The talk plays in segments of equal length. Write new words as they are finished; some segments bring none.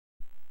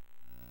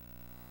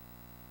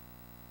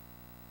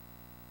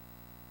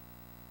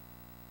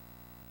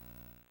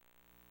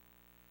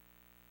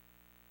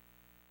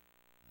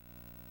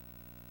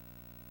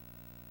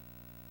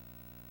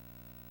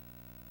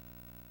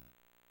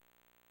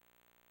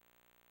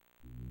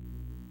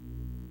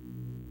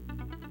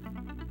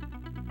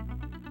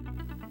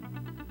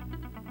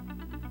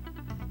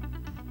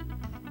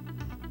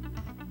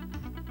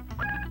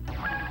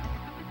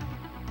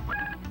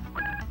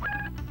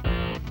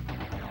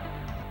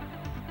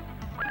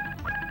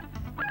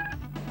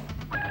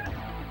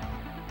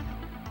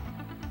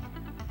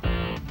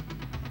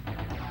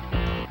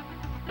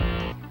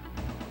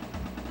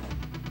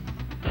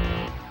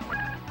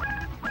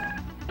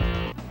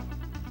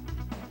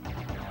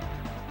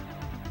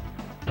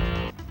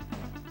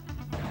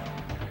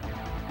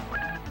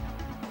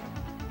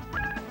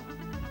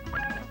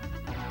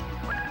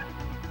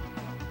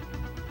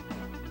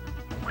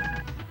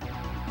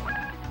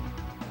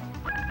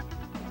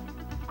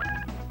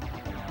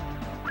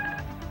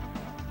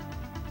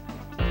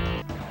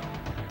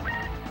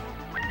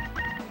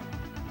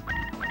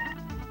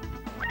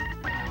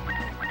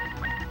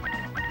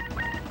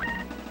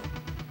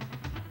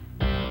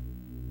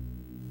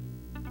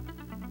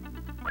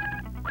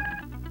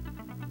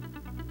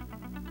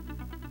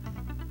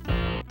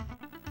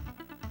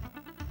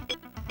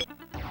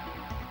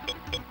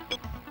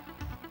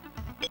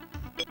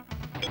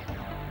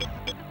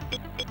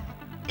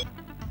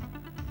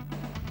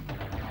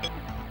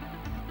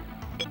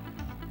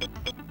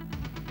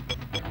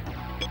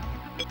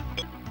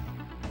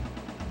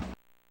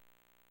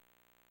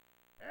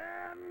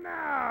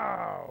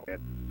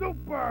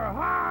Super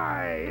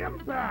high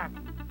impact!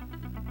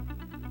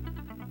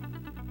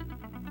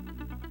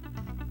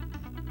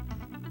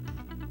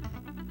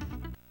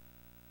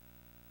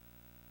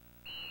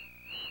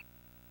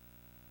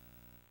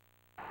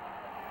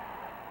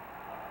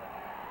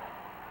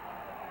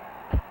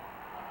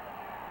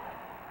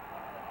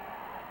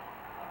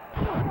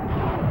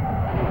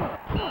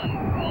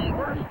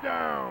 First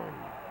down!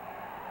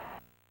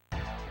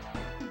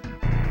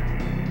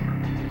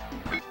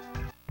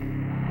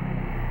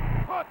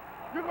 Hut,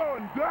 you're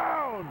going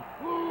down!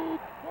 Blue,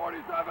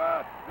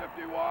 47,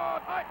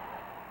 51, high!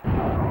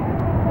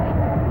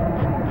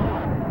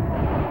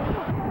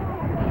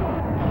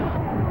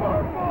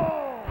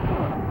 Purple!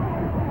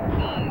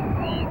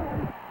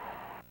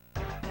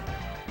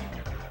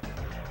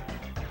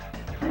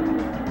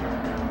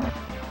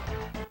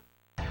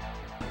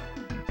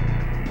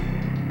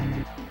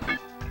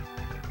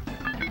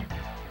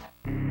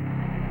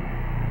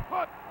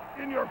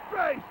 In your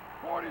face!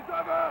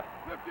 47,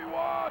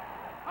 51,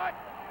 high!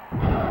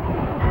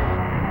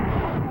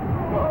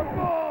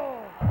 Purple!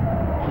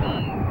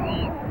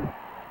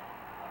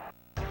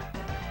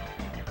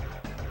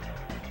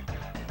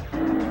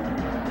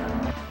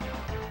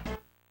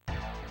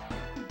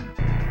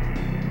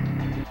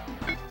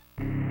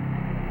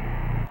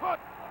 Hut!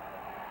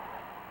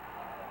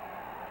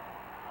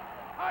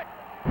 High!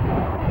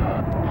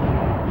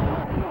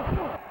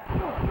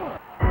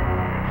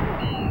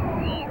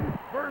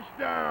 First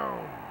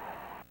down!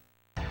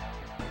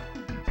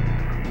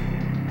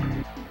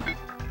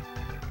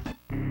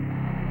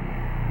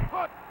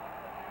 Hut!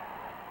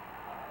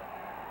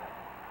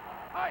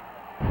 High!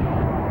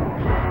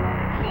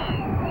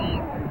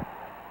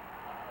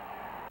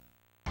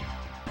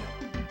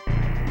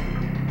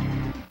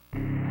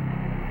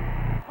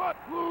 Hut!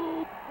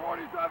 Blue,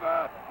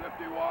 47,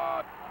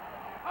 51,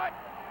 high!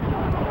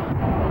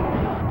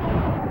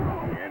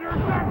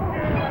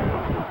 Intercepted!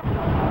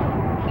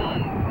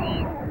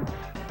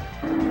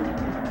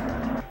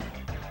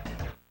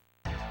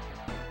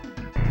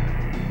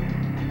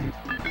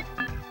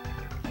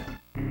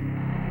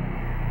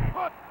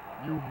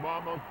 You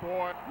mama's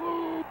boy.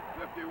 Blue,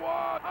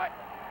 51, high.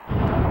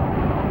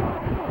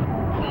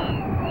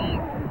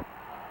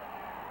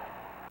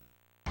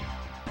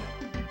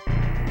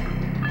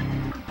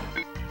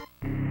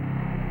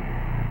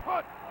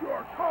 Hut,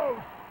 your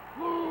toast.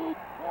 Blue,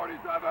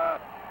 47,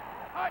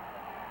 high.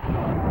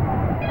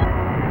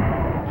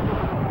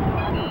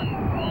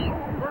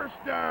 First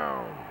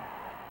down.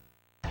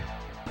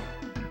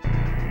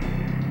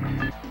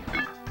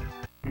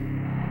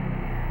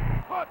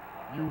 Hut,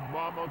 you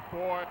mama's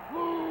boy.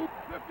 Blue,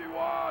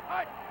 51,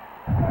 high.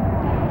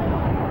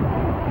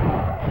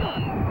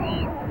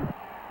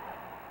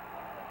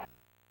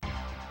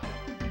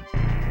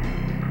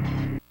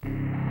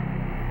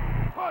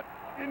 Hut,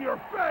 in your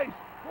face.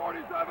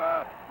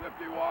 47,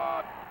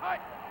 51, high.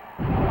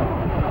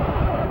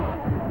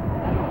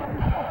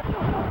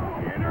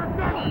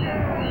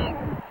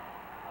 Interception.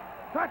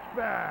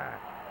 Touchback.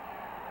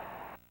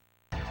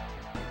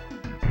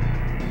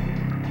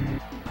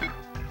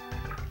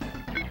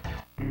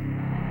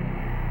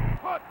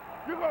 Hut,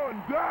 you're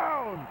going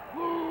down!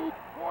 Blue,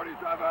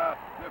 47,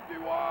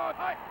 51,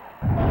 high!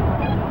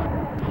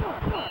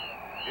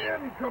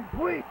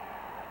 Incomplete!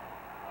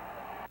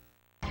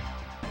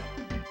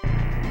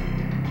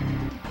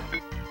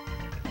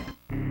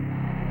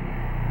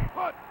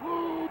 Hut,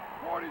 blue,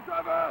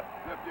 47,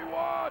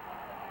 51,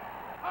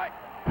 high!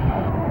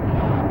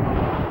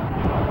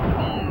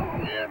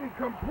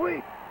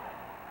 Incomplete!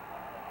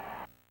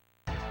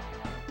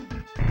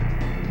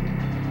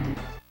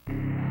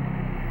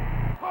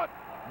 Hut,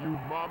 you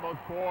mama's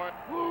boy.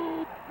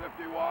 Blue,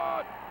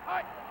 51,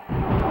 high!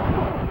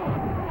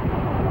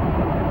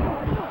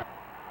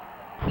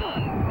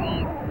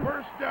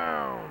 First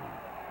down!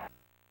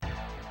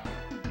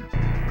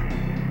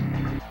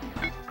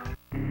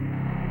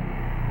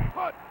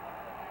 Hut!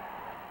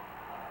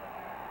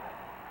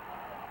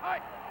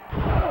 High!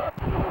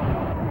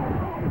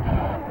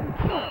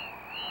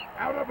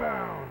 Out of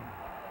bounds!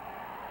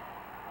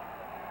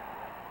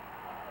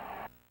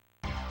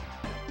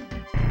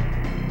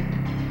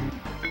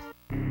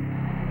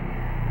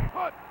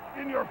 Hut!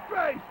 In your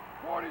face!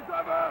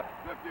 47,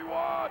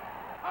 51,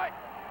 high!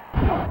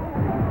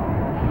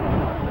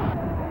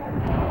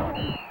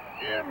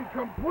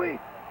 Incomplete!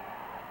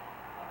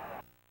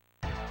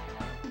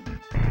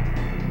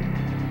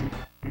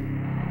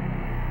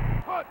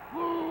 Hut!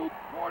 Blue,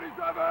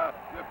 47,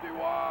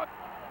 51,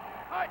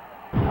 high!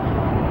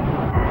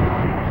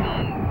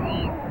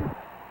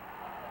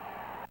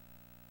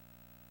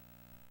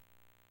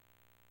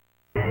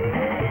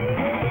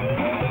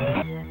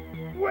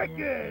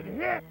 Wicked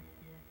hit!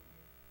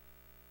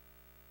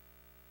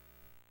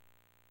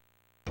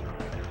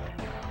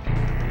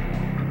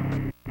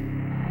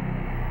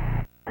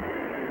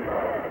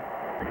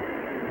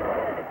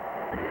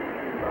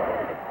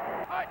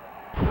 High!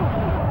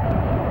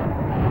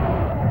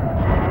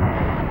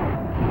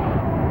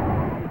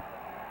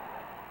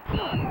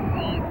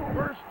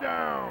 First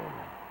down!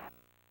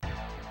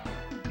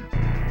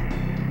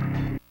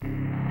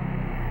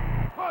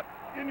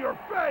 in your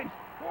face!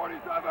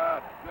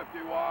 47,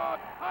 51,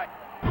 hi!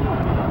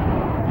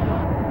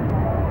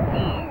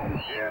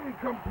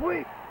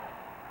 Incomplete!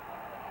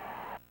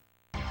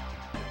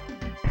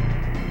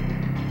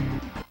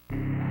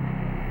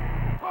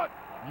 Hut,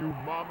 you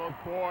mama's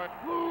boy!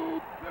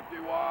 Blue,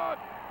 51,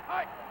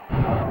 hi!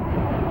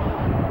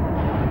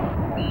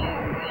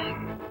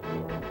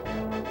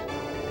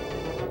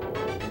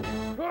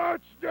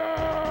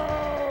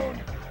 Touchdown!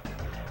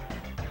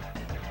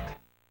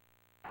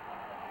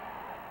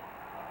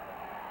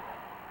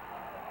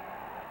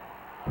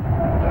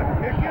 The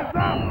kick is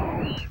up!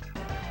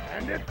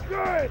 And it's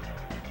good!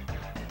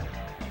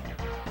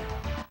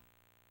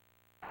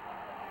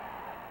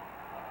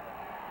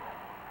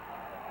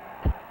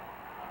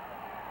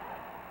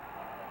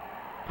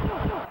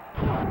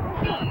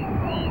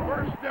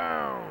 First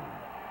down!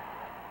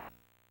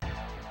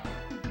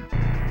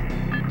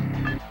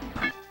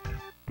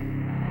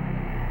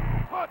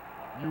 Hut,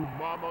 you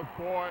mama's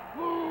boy!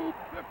 Blue,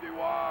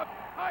 51,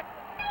 hi!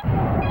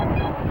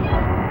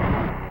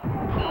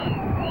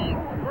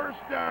 First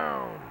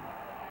down!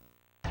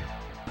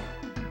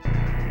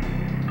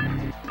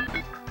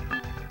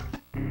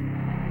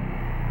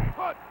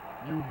 Hut,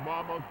 you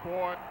mama's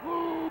boy!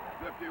 Blue,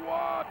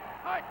 51,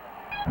 hi!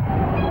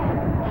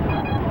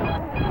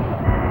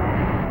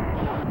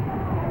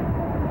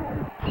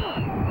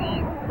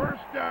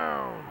 First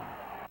down!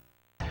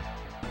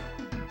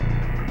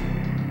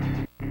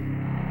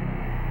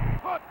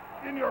 Hut,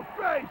 in your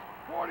face!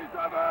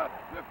 47,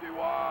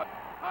 51,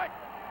 hi!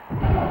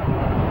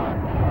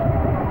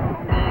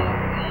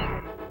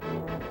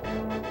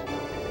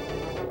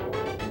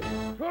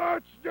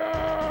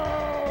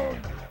 Touchdown!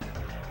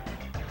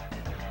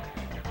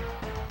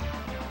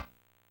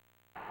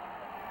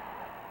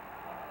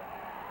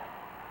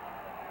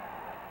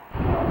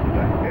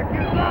 The kick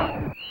is up!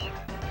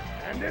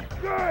 And it's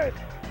good!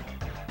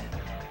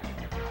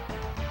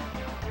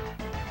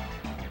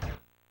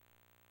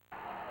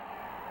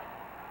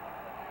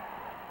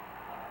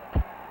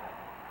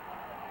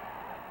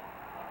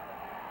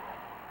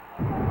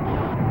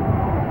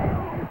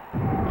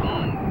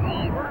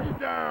 First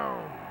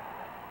down!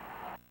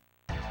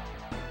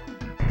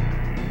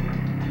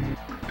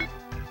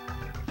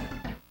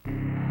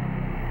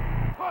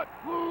 Hut,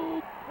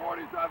 blue,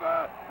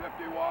 47,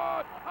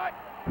 51, hi!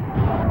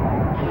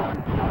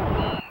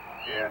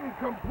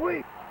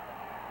 Incomplete!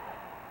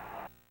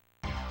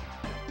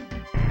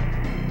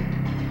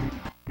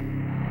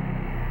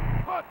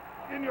 Hut,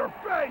 in your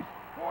face!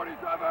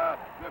 47,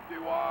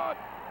 51,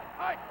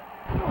 hi!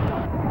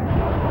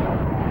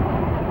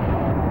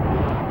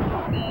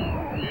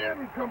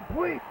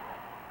 Incomplete!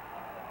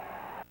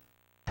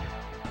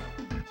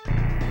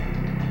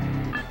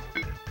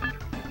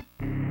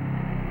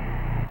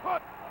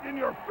 Hut, in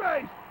your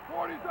face!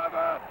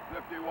 47,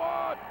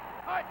 51,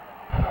 hi!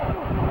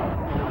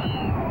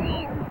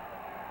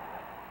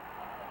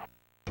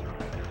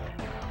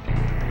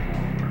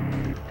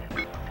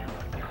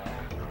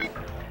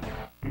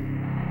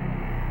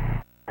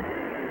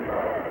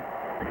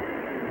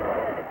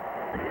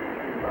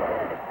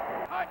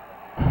 Hi!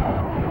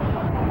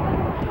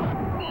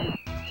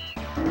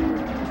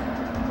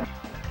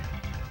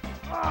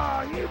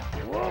 Ah, you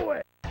blew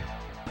it!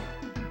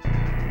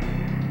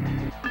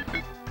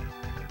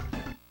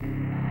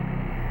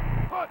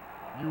 Hut,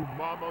 you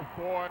mama's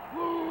boy!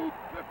 Blue,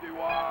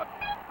 51,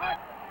 hi!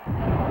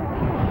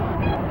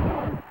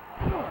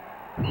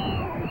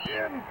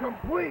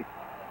 Incomplete!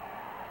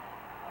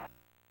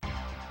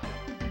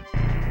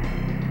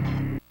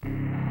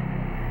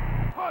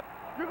 Hut,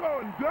 you're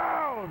going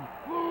down!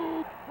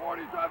 Blue,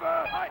 47,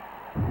 hi!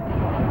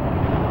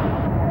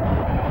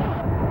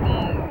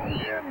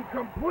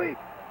 Incomplete!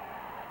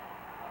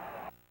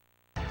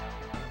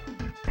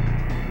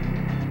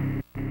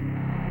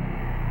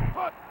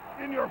 Hut,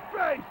 in your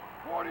face!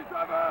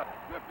 47,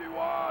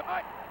 51,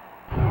 hi!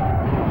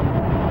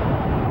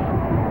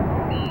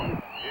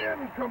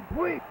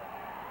 Incomplete!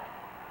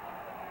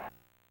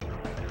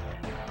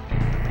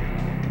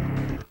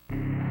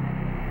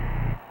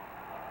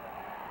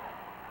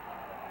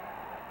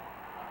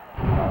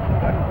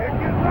 The kick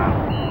is up!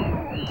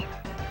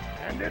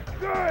 And it's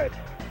good!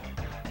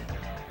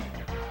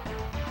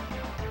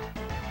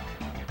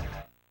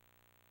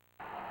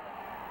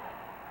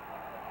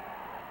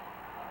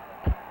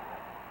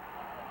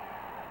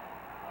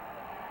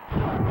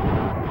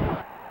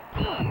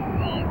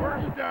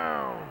 First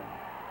down!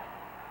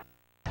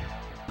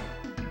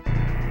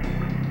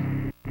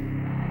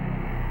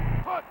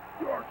 Hut,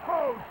 your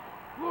toast!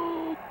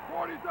 Blue,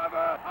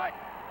 47, hi!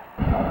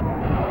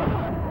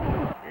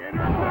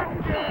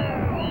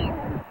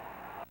 Interception!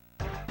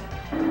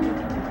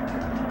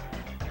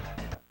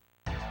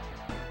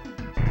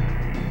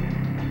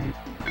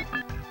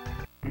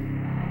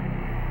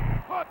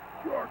 Hut,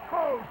 your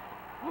toast!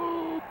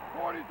 Blue,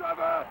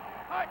 47,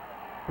 hi!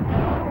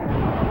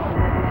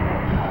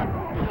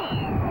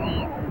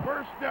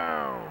 First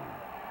down!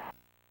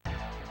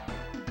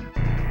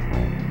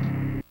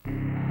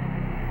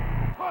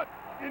 Hut,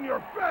 in your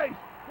face!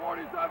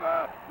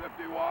 47,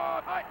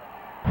 51, hi!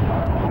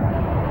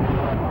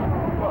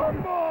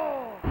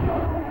 Fumble!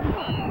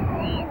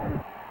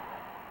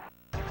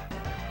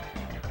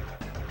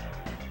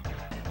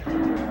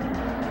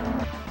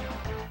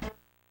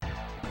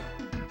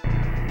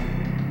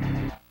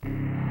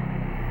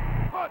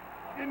 Hut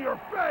in your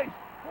face!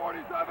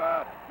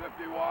 47,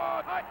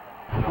 51, hut!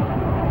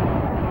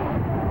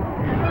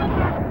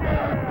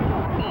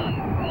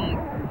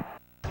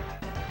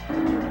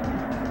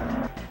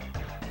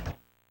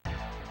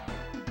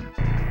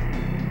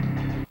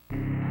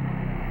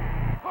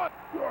 Hut,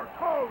 your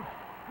toast!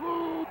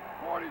 Blue,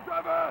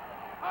 47,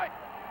 hut!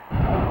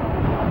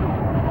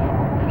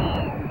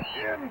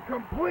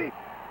 Incomplete!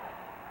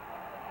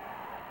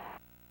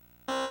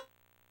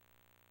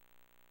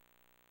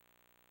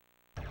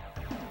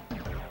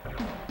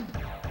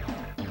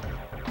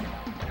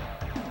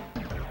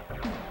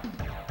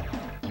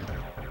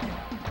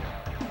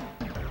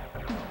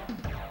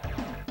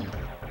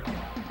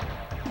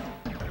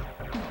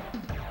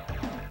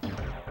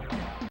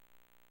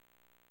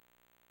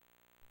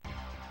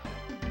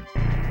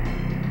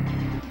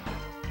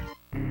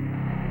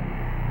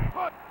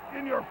 Hut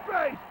in your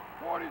face!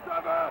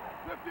 47,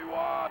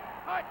 51,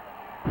 hut!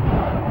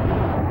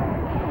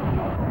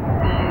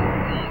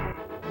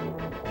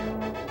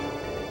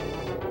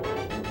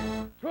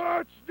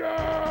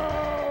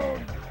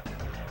 Touchdown!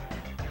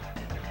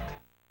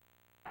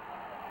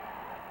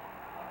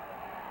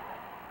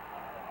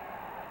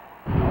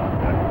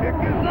 The kick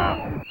is up!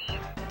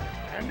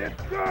 And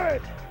it's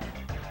good!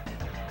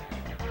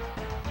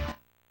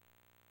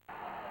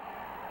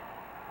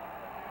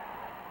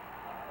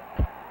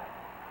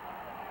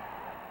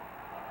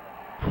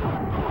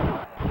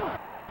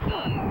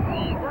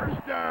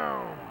 First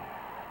down!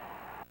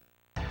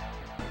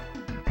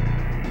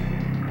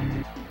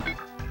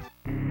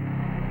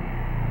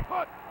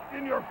 Hut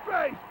in your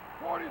face!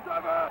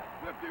 47,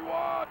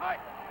 51, hut!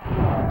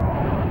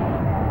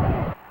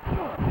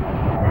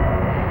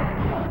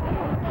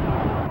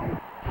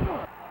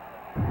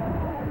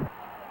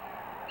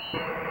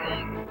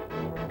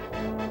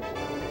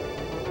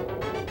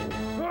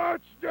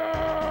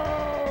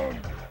 Touchdown!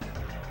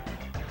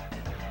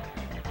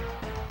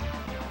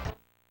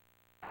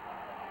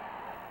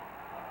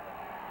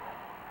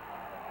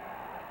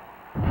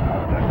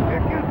 The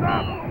kick is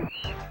up!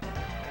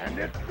 And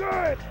it's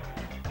good!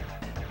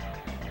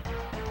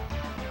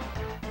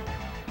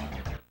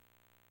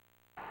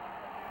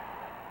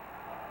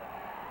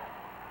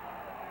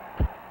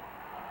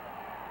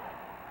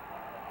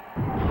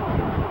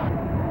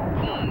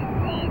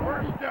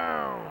 First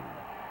down!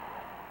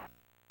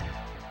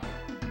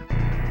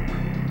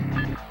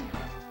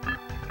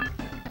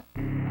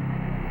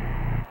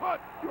 Hut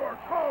your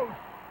toast!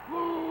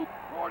 Blue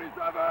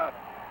 47!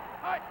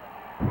 Hut!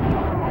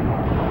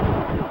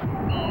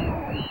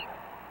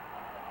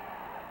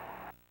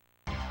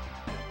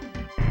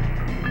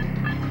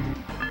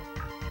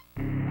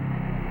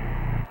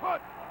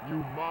 Hut, you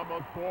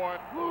mama's boy!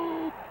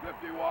 Blue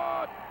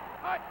 51!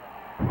 Hut!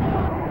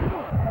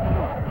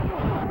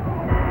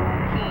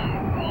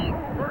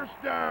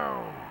 First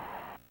down!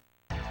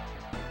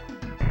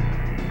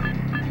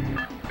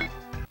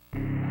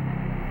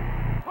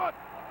 Hut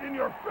in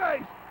your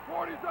face!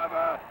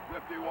 47,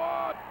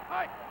 51,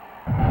 hut!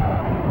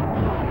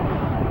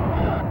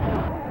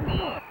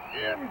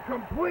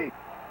 Incomplete!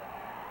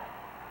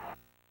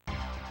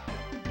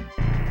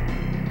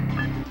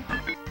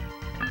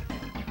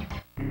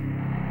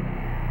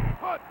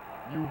 Hut,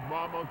 you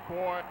mama's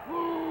boy!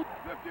 Blue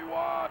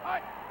 51,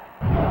 hut!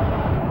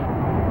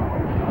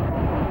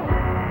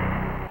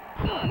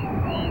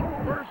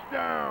 First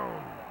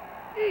down!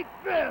 Eat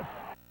this!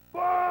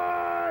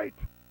 Fight!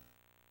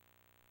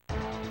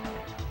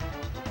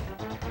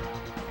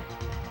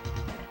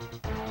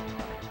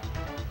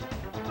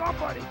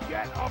 Somebody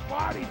get a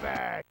body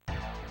bag!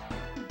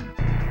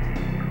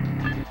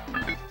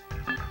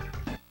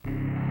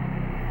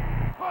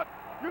 Hut,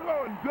 you're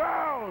going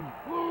down!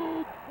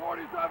 Blue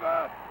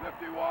 47,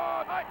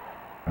 51, hut!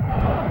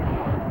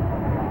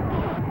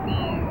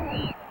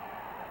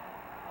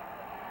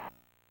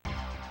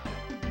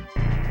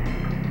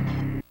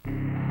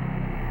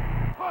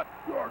 Hut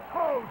your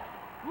toast!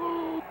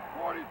 Blue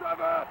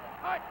 47,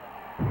 hut!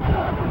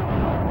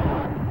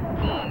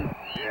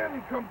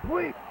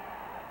 Incomplete!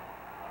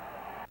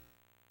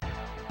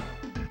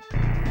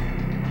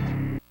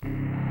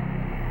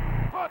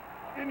 Hut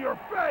in your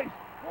face!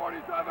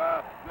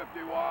 47,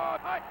 51,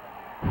 hut!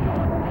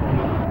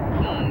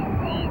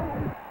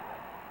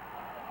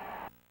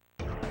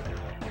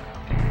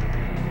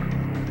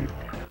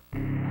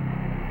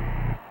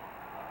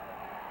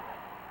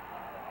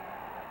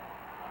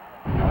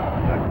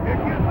 The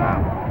kick is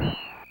up!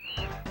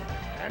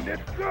 And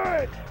it's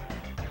good!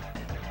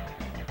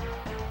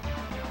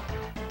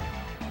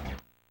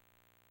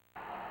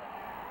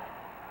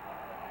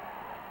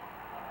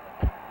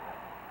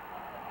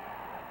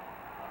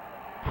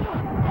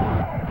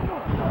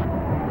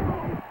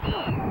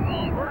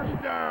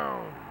 First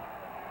down!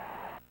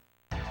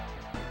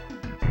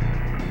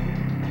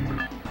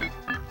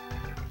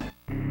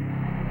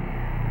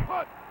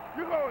 Hut,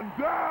 you're going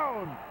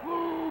down!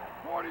 Blue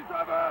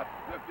 47,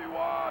 51.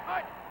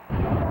 Hi.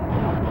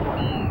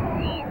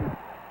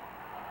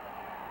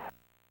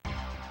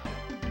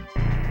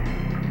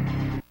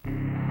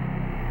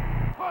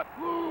 Hut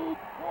blue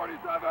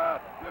 47,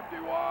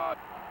 51.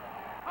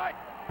 Hi.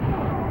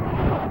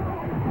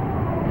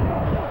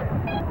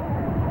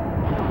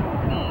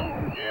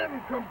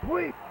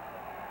 Incomplete.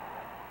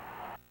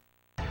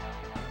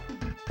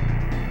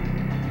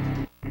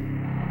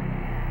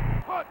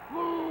 Hut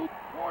blue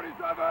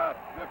 47,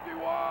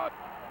 51.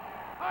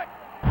 Hi.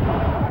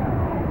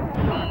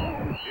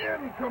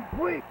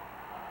 Incomplete.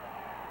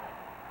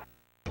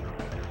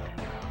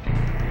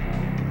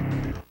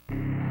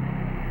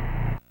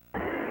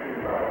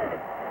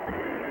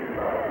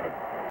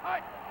 Hi.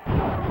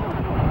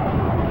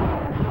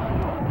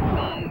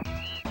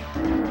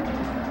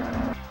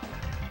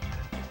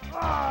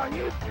 Ah,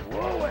 you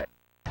blew it.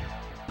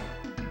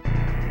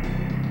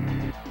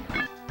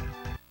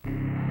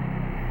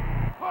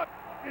 Hut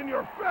in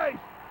your face.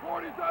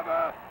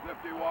 47,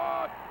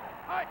 51.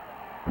 Hi.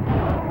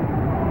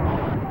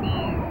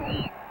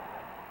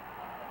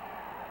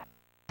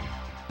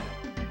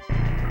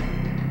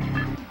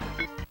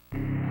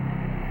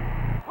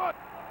 Hut,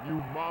 you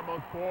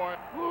mama's boy.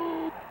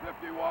 Blue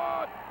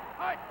 51.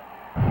 Hi.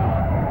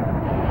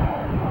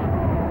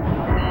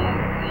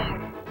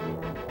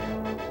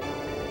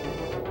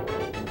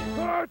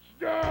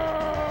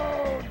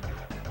 Touchdown!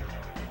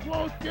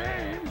 Close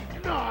game?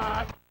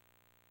 Not.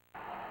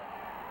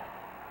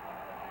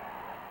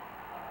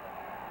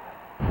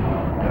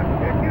 The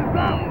kick is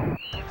up,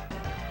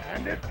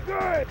 and it's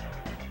good.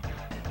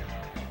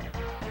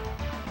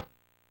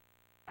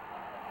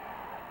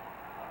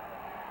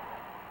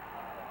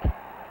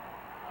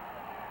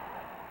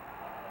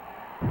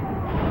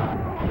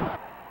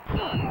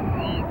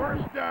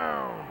 First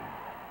down.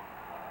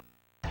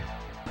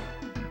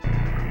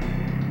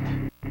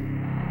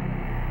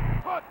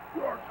 Hut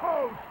your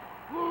toast.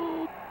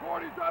 Blue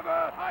 47.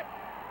 Hi.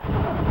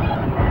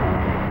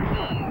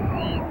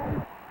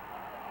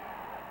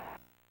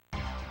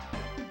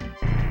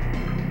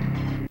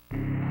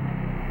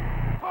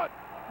 Hut,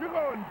 you're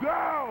going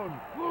down.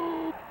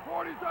 Blue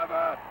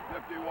 47,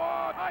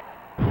 51. Hi.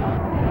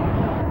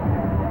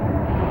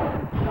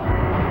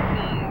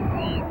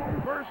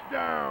 First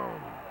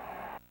down.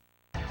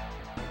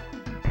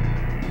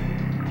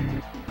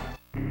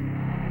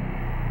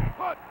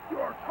 Hut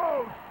your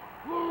toast.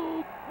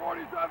 Blue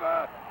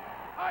 47.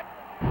 Hi.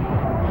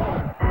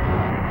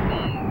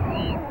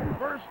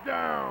 First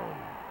down.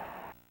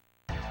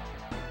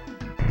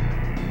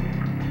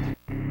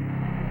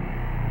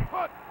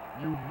 Hut,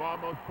 you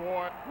mama's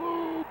boy.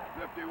 Blue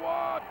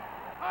 51.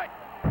 Hi.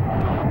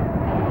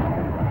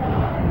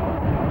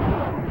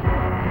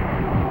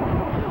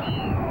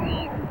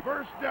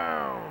 First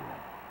down.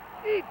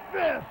 Eat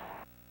this.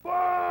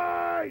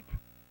 Fight.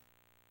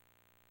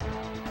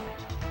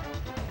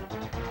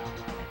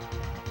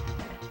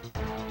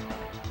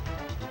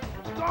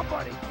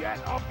 Somebody get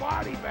a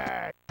body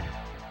bag!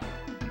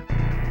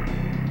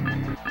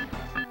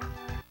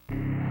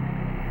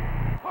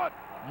 Hut,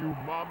 you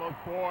mama's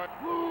boy.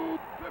 Blue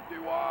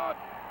 51.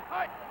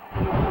 Hi.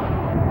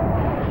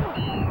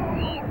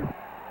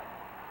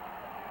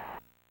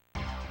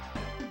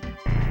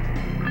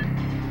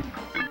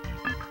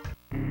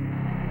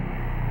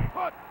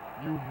 Hut,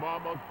 you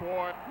mama's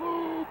boy.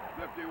 Blue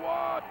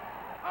 51.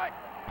 Hi.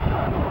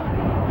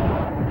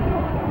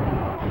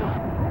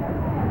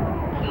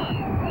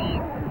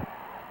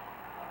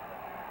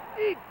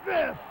 Eat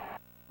this!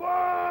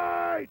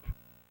 Fight!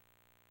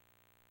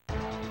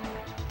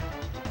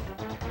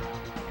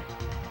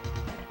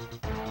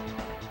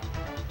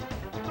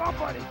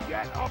 Somebody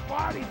get a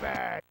body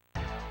bag!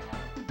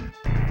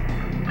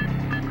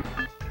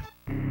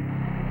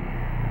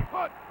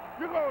 Hut,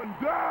 you're going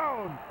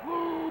down!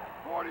 Blue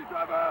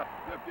 47,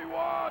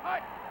 51. Hi.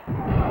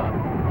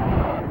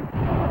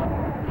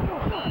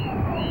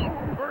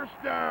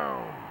 First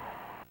down.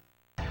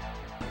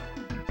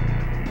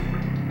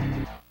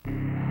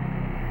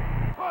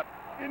 Hut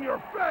in your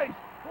face.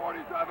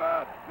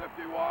 47,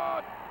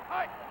 51.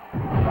 Hi.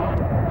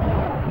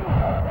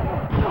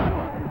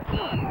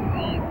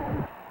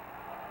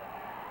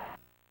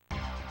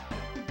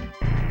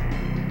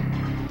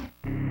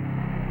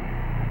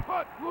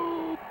 Hut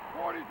blue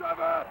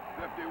 47,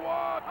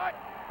 51. Hi.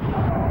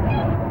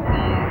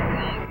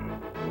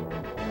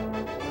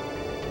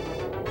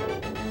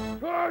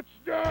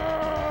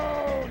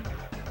 Touchdown!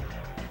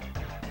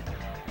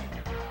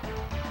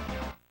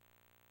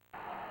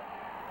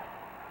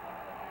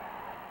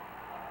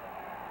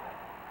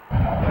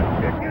 The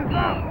kick is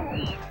up,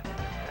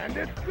 and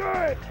it's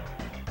good.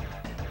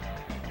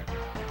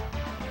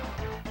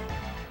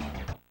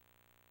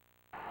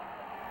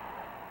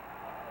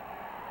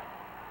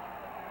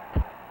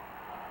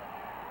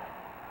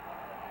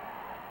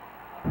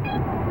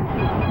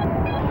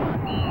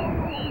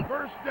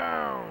 First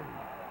down.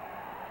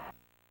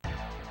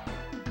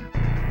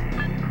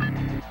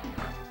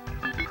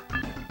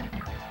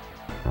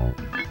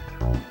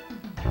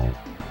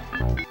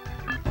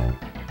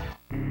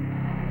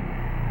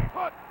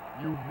 Hut,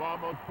 you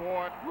mama mama's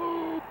boy.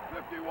 Blue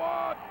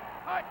 51.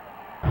 Hi.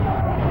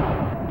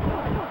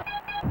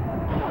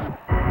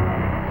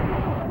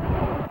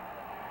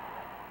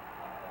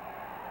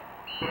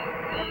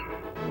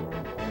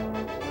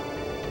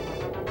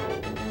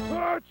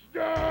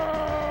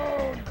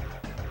 Touchdown!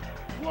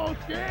 Close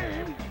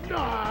game?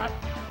 Not.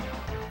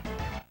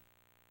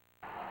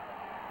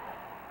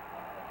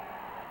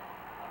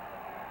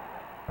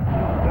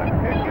 The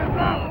kick is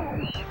up,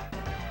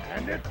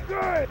 and it's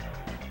good.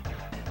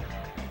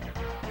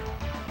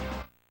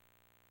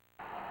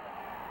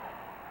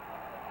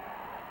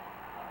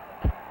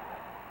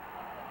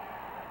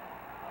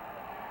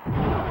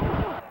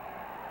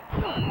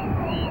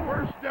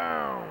 First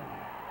down.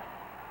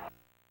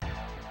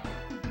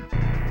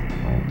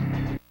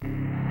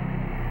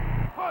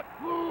 Hut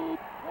Blue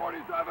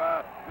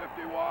 47,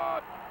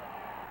 51.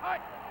 Hi.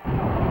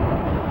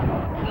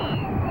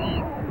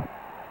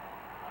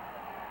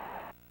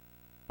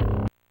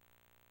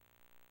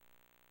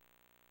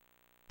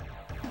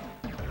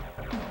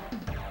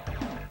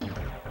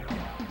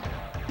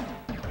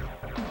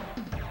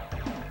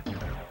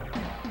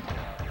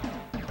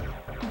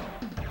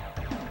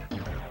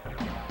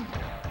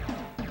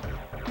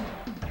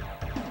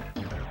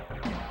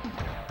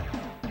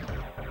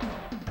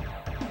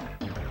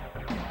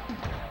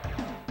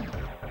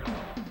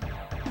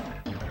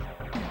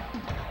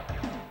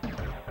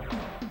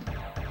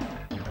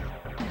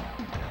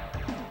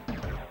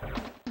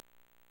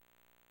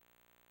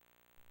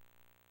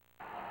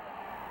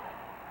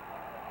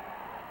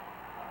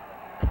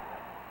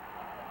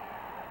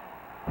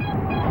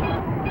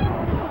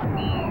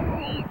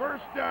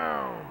 First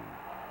down.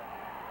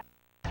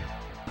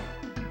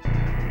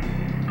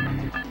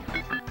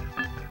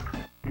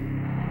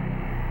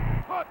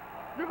 Hut,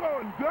 you're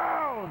going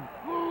down.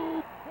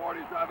 Blue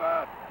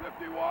 47,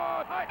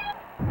 51. Hi.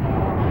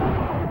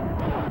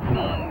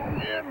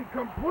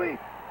 Incomplete.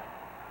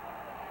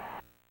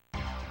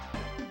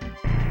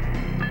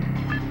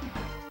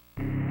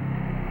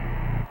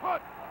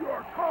 Hut,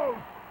 you're toast.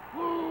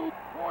 Blue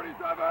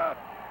 47.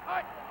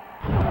 Hi.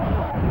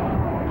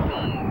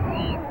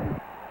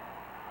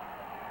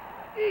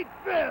 Eat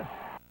this!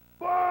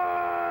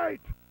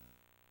 Fight!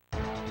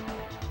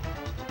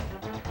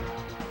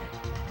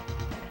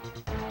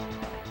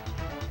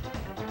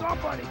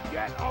 Somebody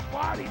get a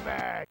body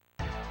bag!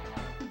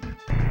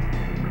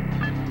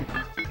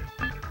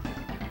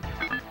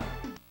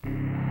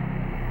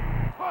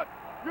 Hut,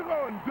 you're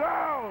going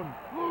down!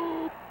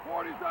 Blue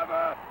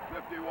 47,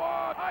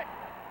 51. Hi!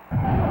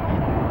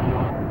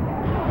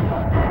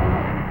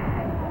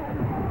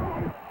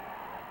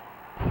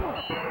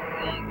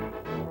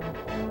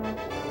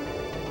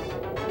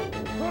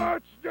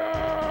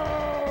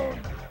 Touchdown!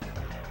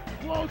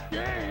 Close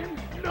game?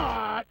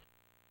 Not!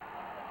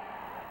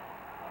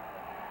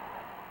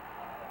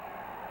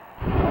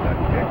 The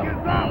kick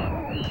is up!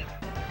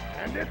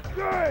 And it's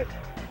good!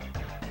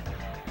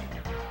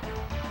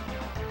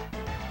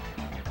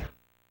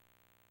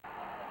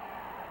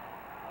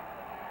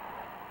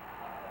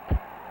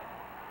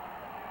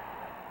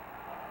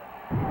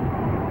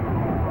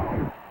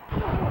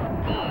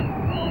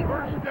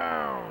 First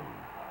down!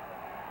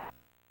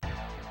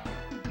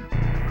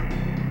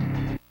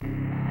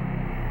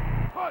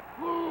 Hut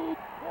Blue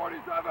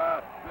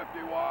 47,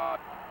 51.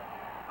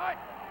 Hi.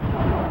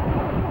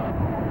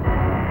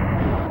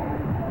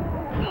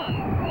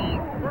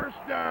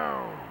 First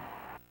down.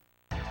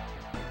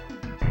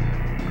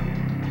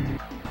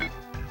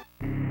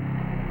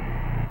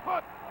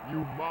 Hut, you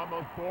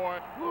mama's boy.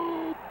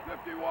 Blue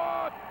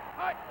 51.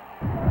 Hi.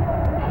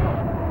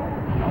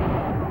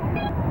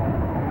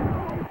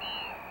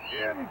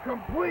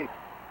 Incomplete.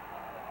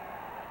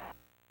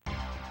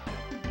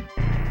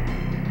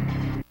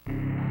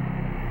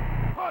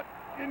 Hut,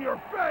 in your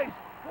face.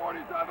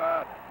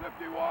 47,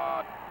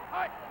 51.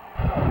 Hi.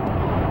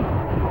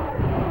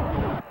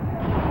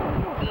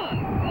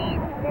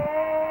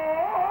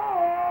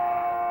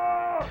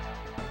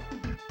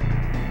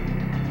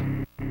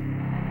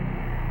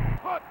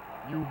 Hut,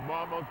 you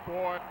mama's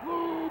boy.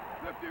 Blue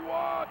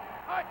 51.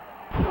 Hi.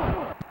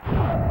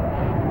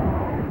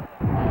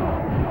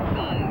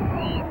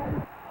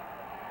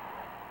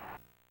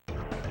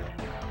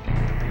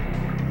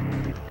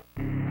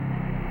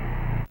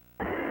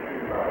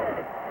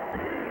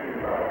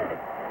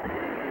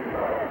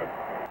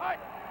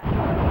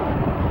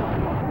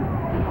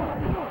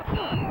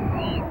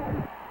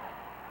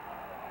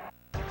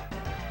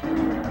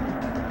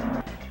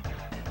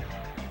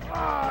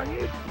 Ah, he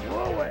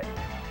blew it!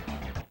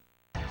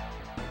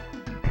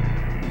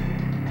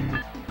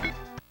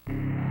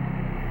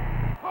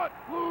 Hut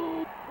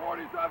Blue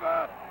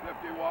 47,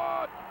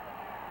 51.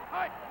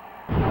 Hi.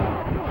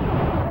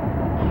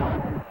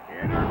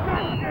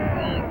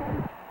 Interception!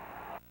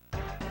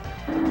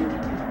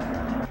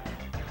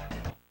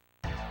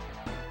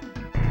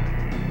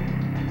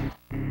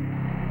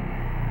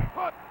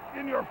 Hut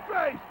in your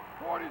face!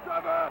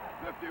 47,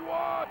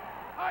 51.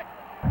 Hi.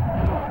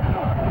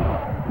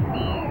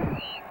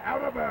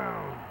 Out of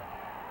bounds.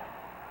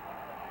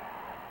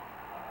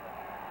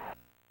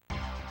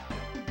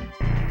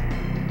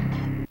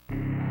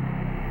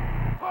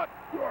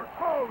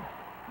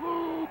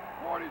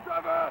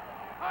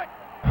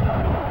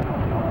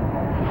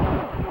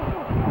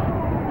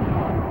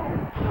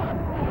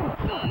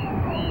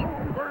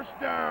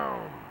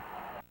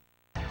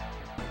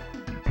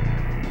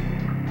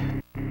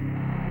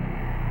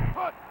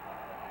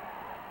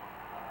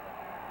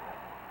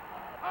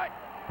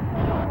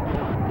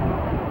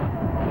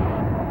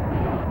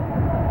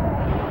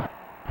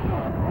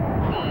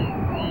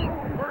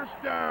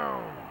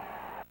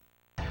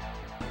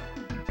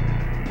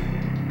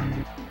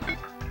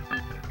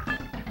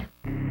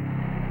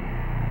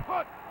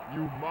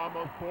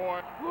 mama's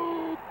boy.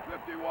 Blue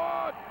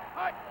 51.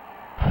 Hi.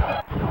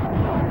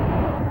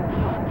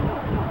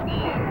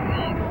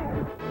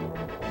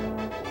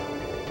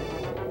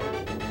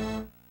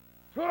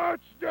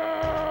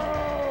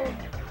 Touchdown!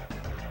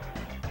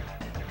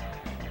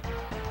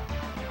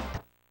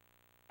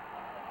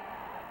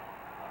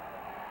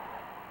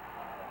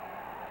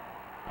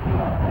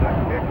 The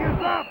kick is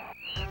up,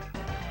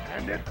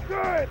 and it's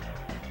good.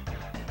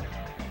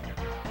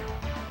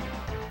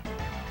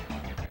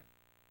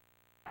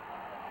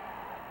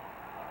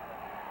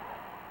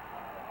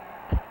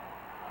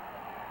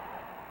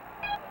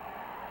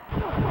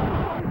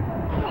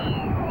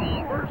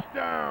 First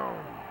down.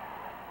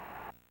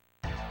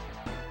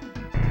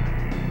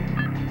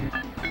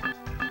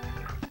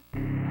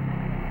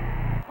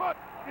 Hut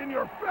in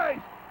your face.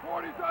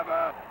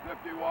 47,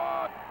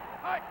 51.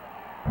 Hi.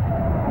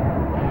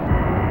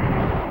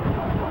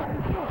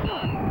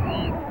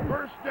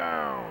 First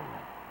down.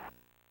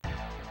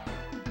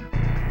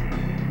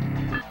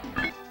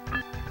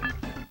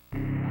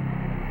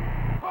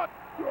 Hut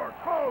your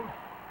toast.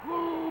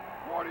 Blue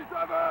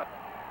 47.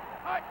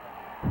 Hi.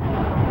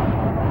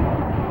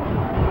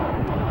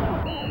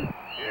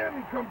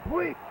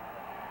 Incomplete.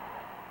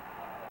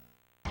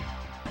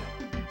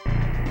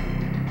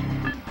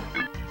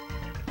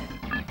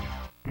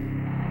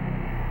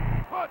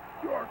 Hut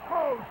your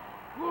toast.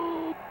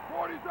 Blue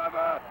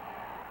 47.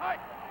 Hi.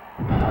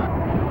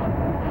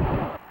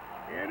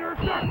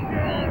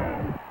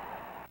 Interception.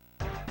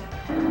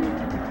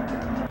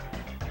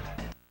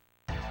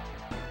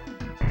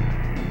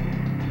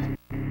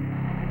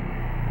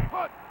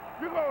 Hut,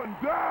 you're going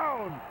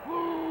down.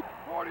 Blue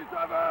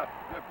 47,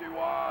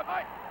 51.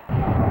 Hi.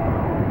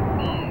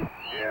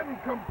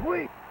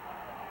 Incomplete.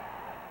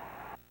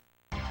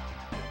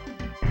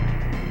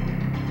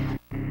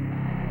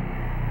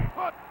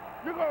 Hut,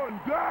 you're going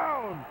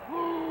down.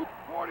 Blue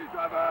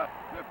 47,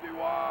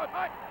 51.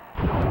 Hi.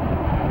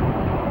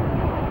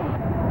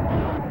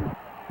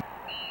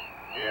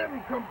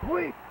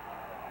 Incomplete.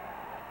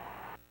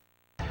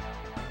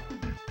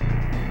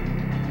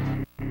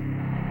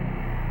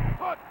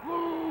 Hut,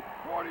 blue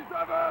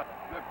 47,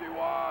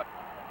 51.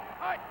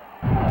 Hi.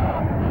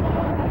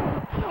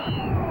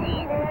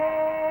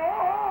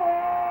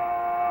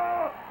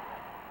 Oh!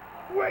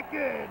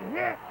 Wicked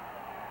hit.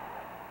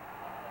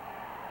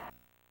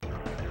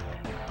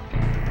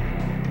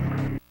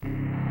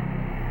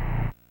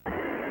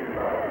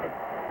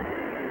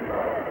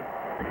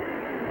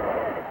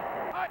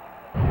 Hi.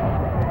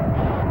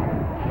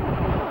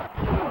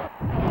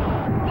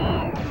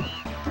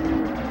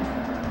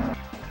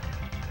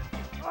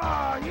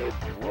 Ah, you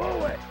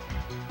blew it.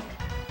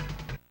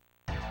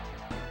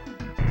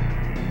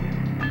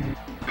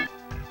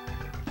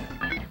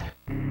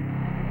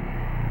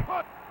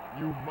 Hut,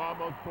 you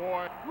mama's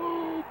boy.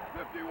 Blue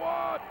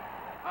 51.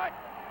 Hi.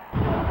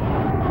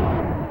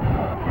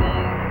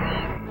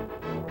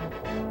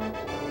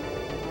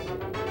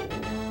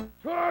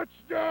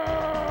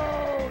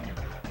 Touchdown!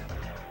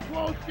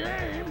 Close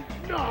game?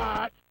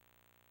 Not.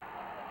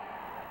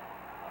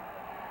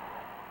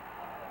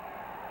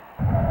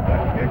 The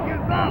kick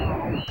is up,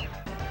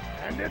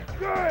 and it's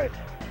good.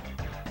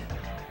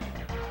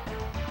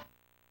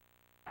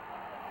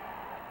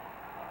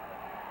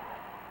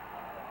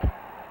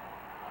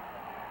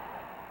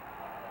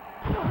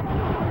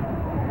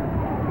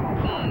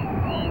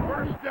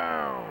 First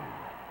down.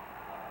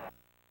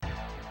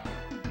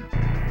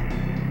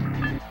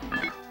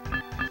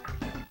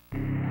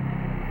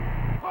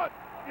 Hut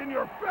in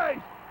your face.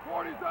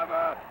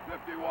 47,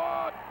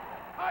 51.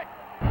 Hi.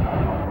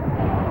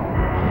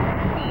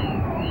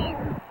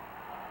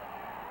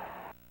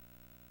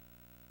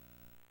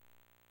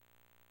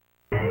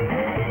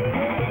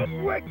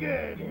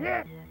 Wicked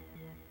hit.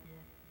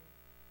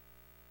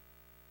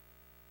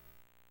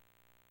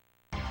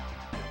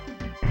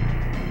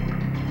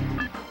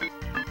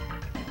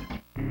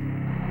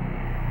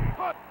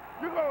 Hut,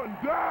 you're going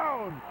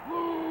down.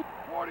 Blue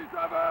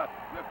 47,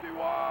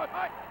 51.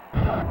 Hi.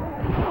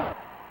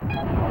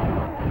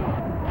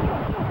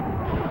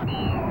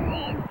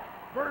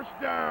 First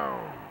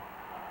down.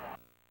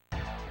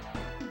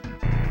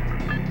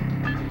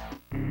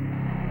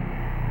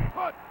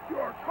 Hut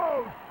your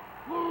toast.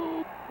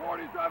 Blue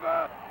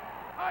 47.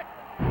 Hi.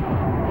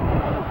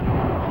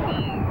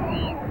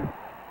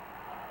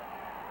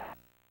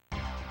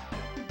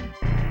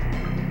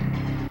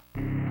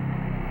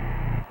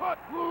 Hut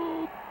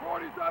blue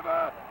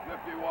 47,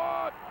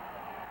 51.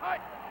 Hi.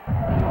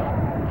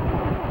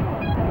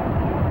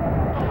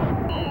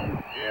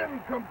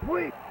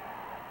 Incomplete.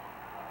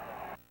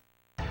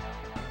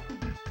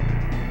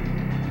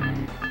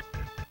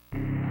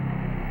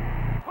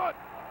 Hut.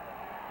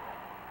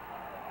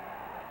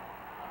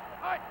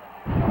 Hi.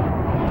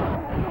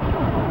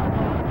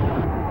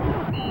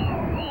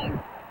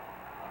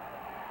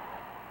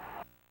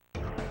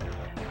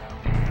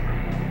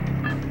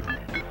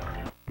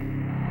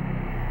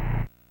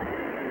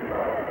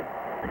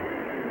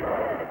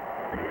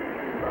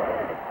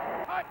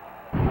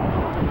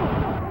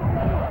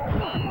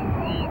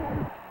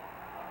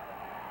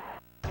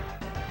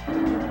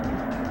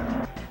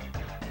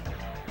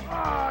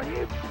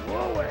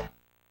 blew it!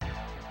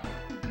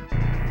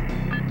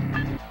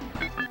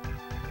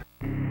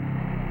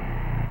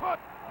 Cut!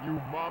 You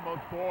mama's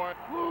boy!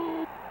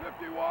 Blue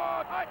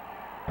 51!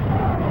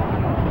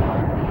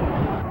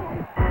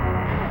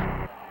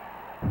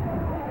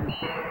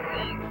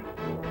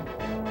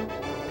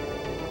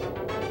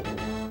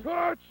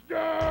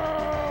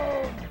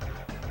 Touchdown!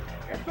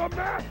 It's a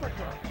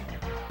massacre!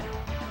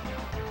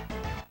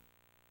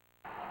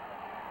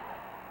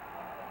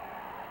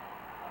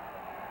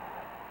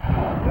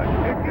 The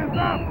kick is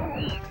up!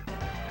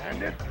 And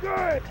it's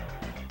good!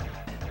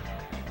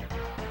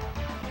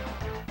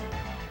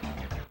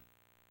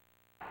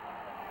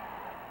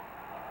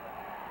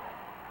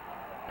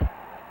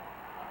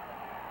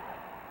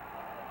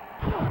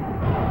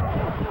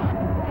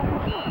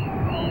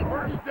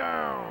 First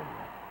down!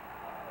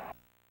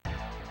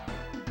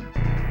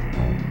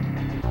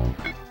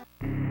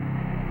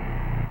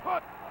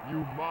 Cut!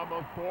 You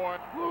mama's boy!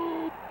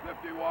 Blue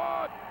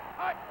 51!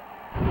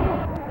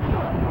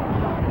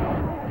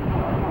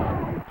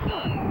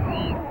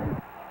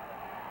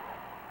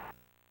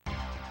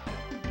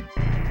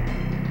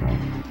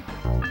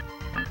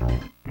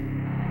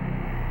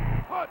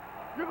 Cut!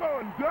 You're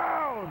going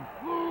down!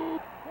 Blue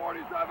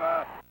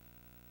 47!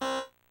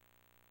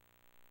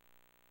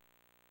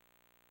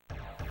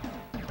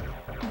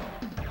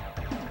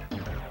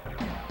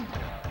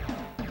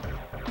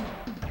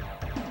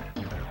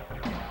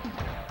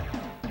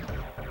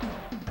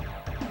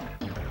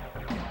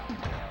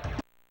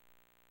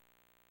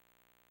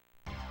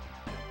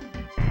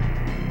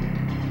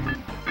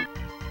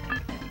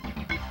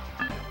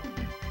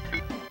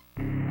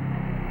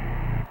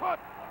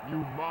 You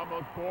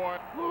mama's boy!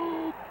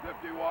 Blue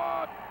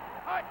 51!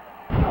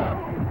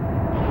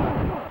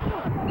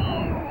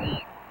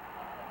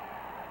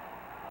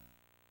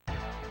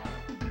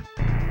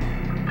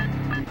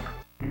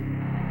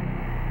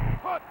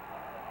 Cut!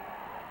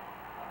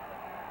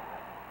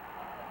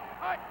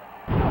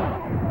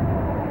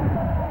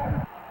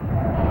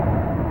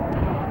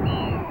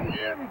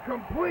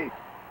 Incomplete!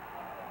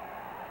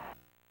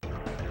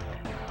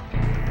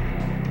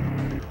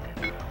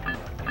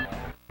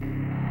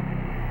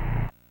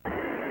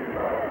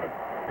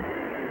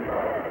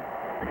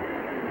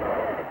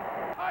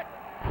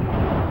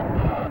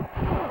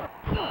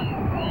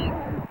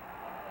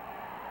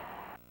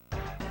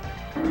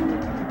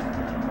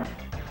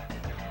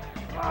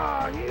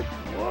 Ah, he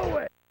blew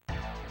it!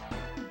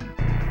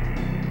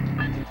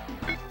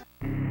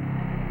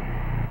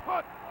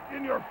 Cut!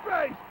 In your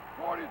face!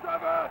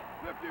 47!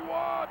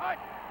 51!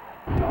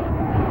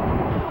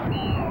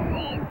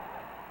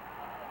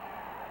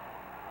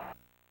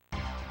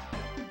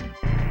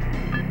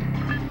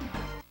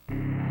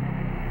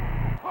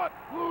 Cut!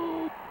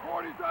 Blue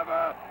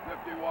 47!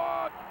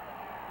 51!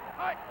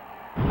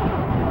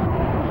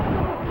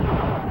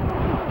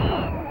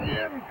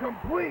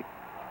 Incomplete!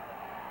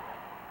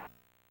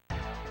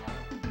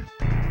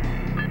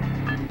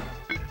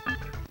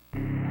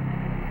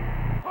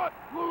 Cut!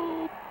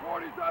 Blue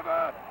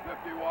 47!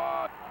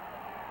 51!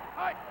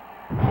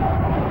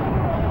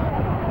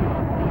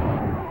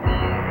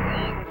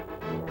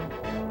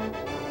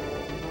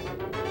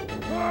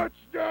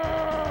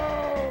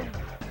 Touchdown!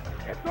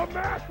 It's a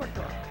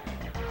massacre!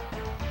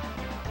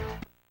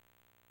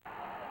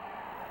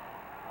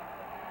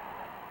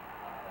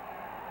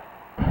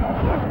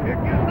 The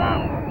kick is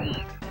up!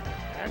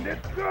 And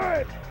it's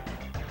good!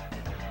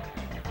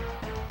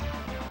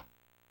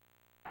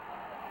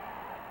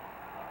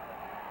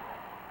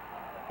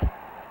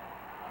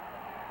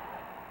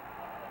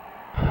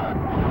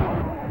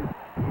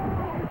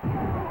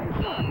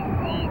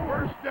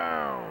 First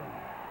down!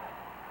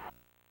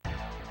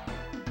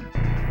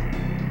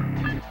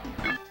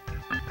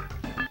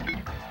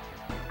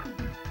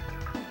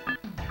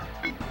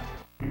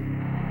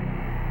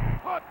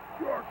 Cut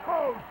your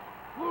coast!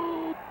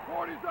 Blue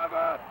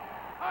 47!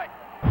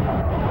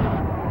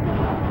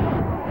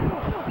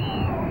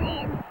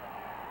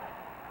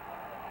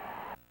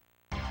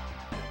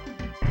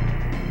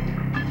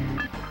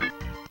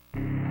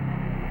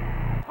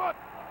 Cut!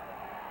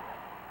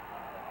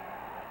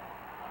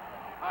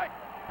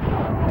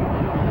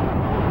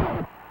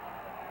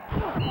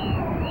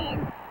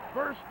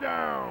 First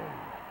down!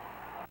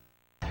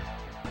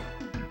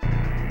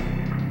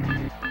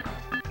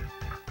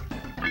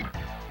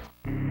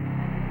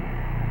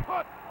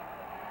 Cut!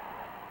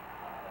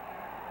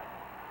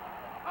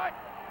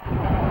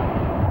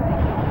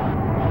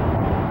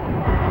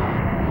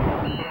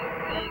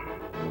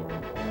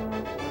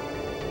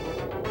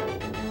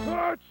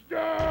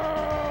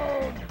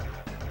 Touchdown!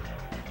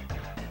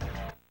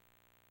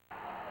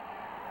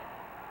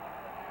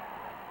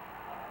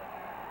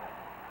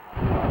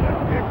 The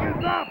kick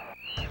is up!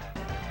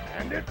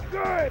 And it's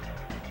good!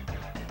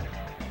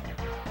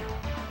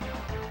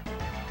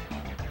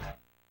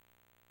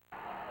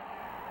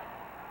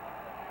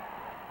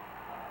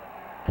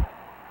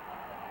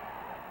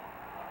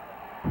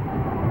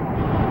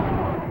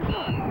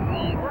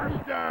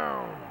 First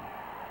down!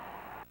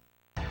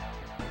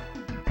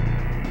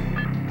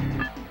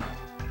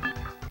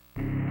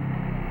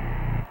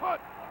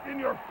 Cut! In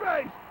your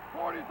face!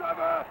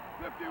 47,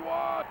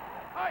 51,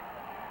 hi!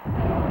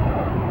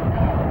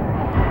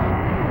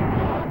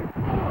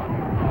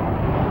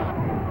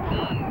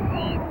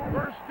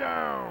 First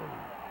down!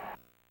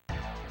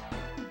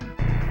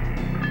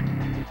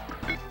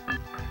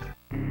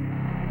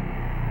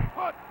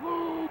 Hut,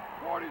 blue,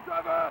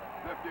 47,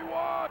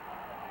 51,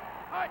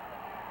 hi!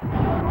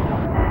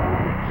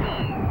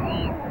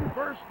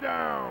 First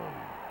down!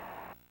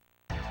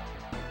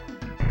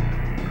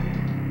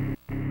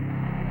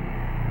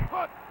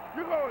 Hut,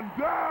 you're going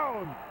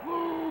down!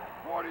 Blue,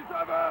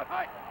 47,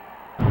 hi!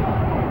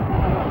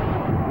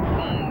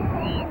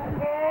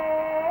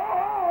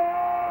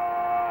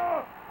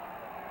 Oh!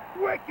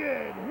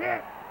 Wicked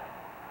hit!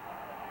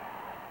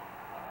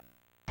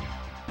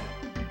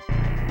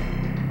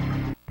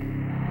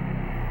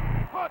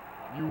 Hut,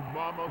 you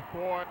mama's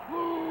boy!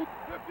 Blue,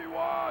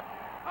 51,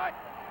 hi!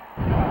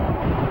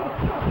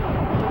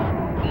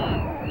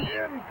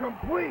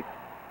 Incomplete!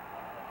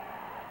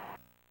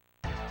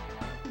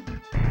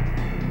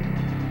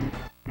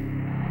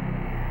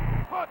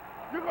 Hut,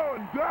 you're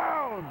going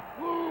down!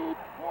 Blue,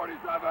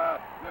 47,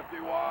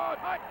 51,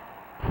 hi!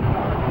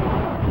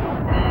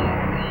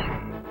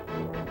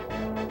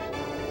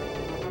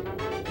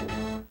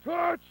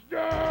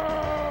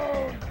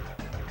 Touchdown!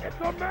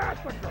 It's a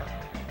massacre!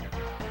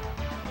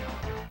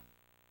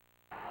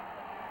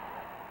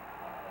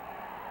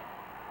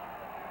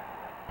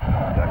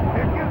 The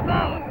kick is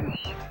out!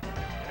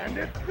 And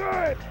it's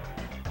good!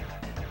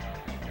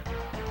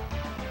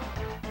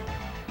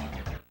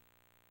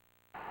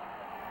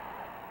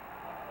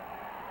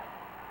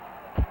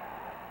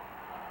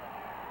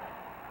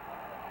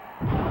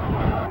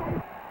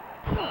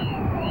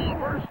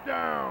 First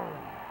down!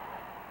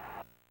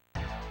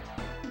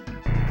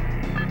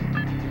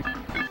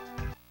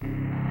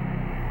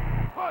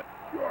 Hut,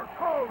 your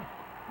coast!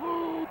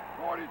 Blue,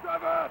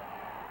 47,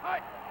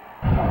 hi!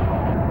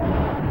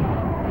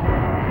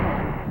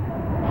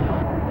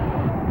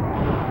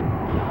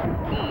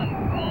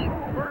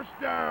 First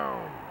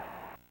down!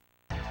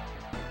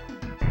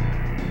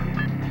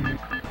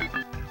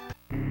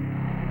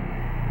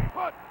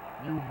 Hut,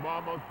 you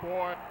mama's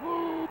boy!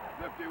 Blue,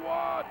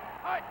 51,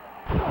 hi!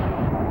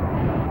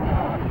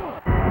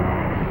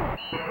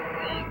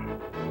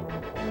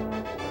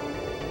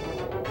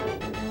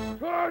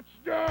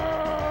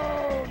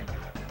 Touchdown!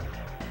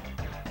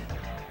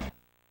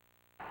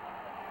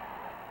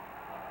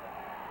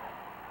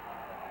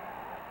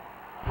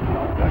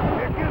 The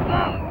kick is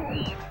up!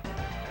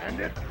 And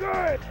it's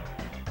good!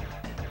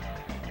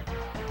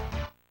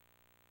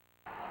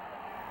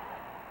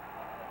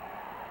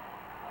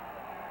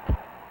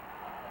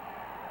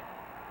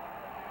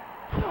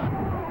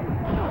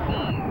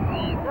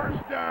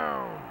 First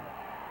down!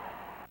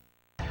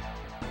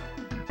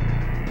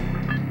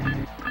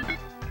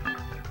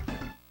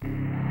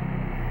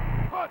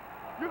 Hut,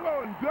 you're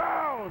going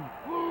down!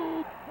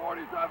 Blue,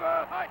 47,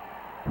 hi!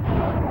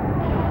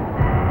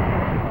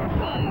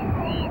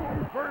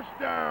 First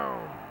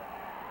down!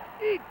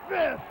 Eat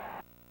this!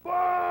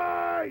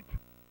 Fight!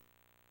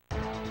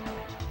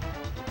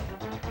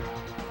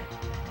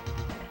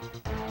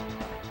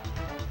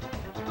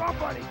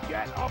 Somebody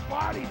get a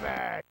body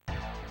bag!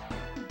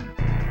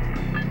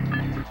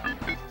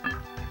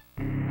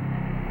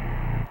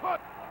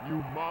 Hut,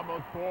 you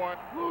mama's boy!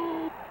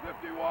 Blue,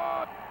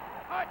 51,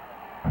 hi!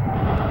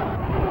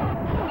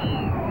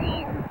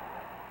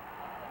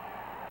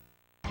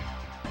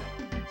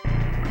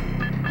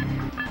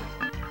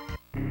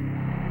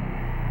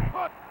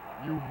 Hut,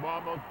 you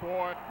mama's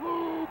boy!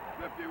 Blue,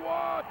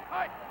 51,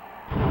 hi!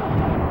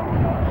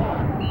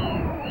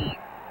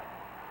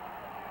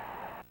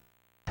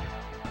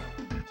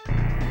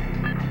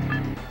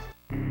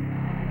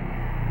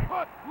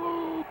 Hut,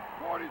 blue,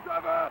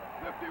 47,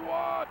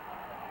 51,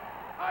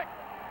 hi!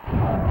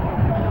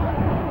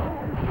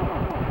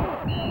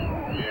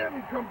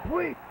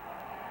 Incomplete!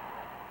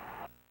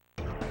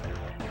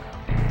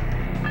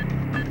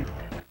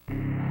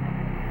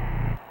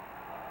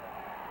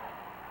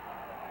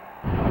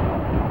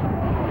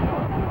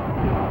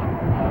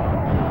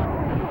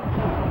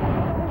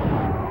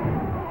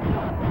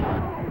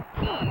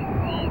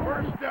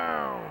 First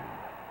down!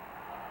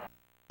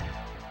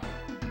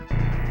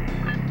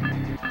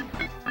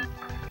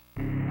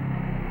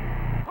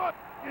 Hut,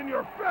 in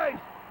your face!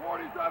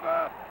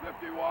 47,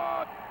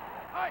 51,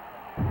 hi!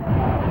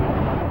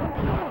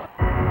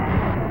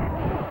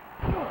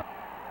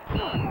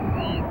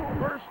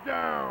 First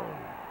down!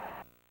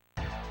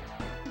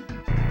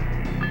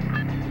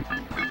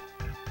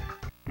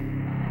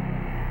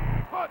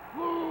 Hut,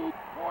 blue,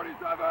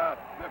 47,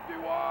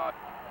 51,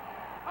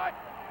 hi!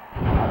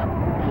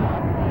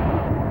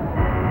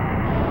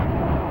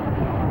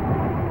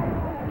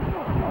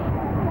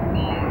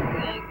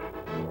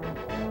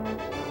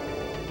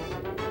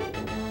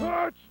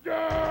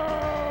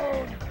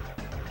 Touchdown!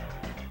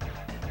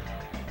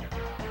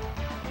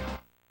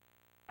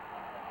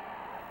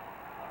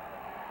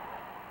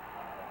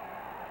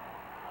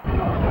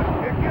 The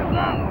kick is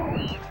up!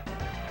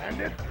 And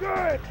it's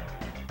good!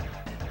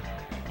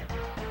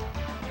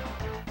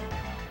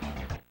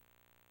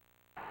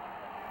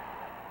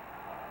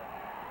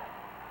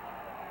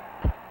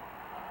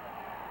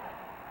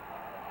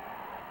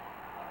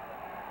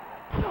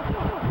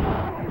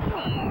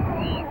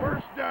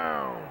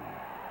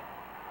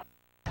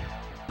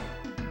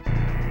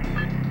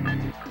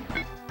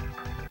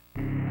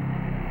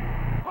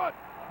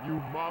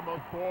 you mama's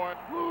boy.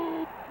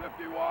 Blue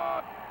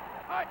 51.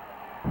 Hi.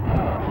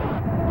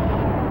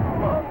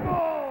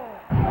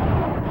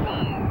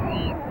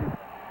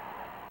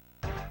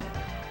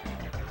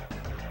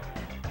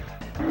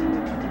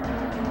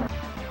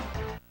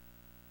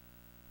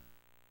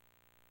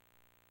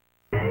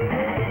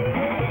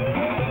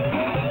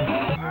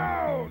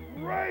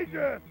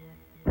 Outrageous!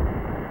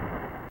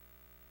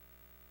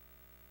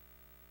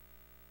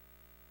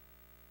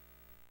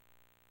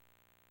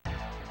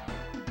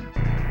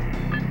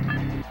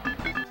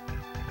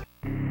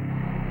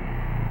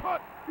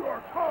 Cut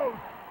your coat!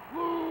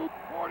 Blue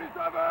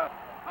 47!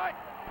 Hi!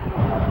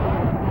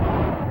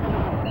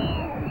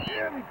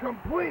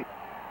 Incomplete!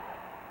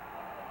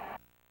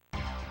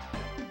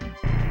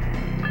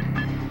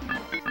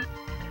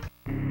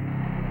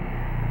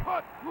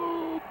 Cut!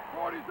 Blue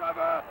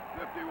 47!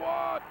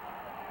 51!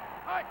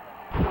 Hi!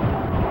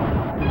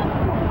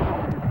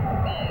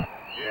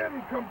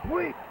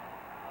 Incomplete!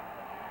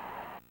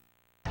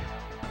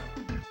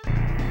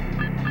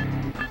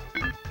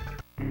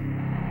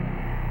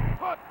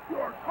 Cut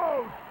your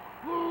coat!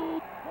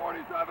 Blue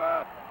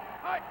 47!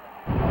 Hi!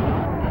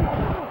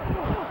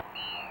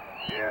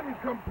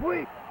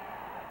 Incomplete!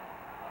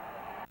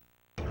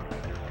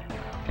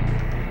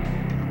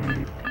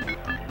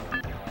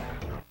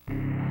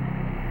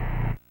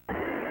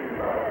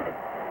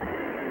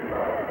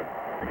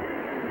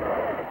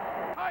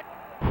 Hi!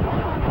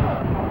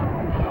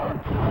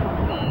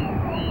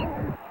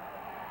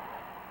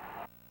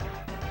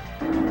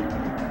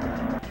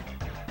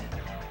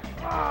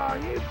 Ah,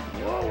 you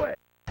blew it!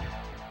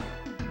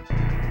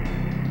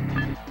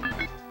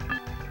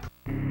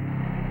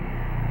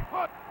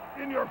 Hut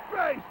in your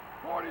face!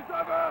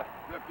 47,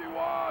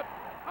 51,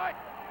 hi!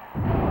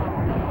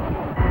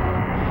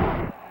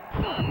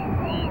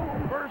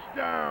 First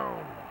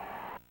down!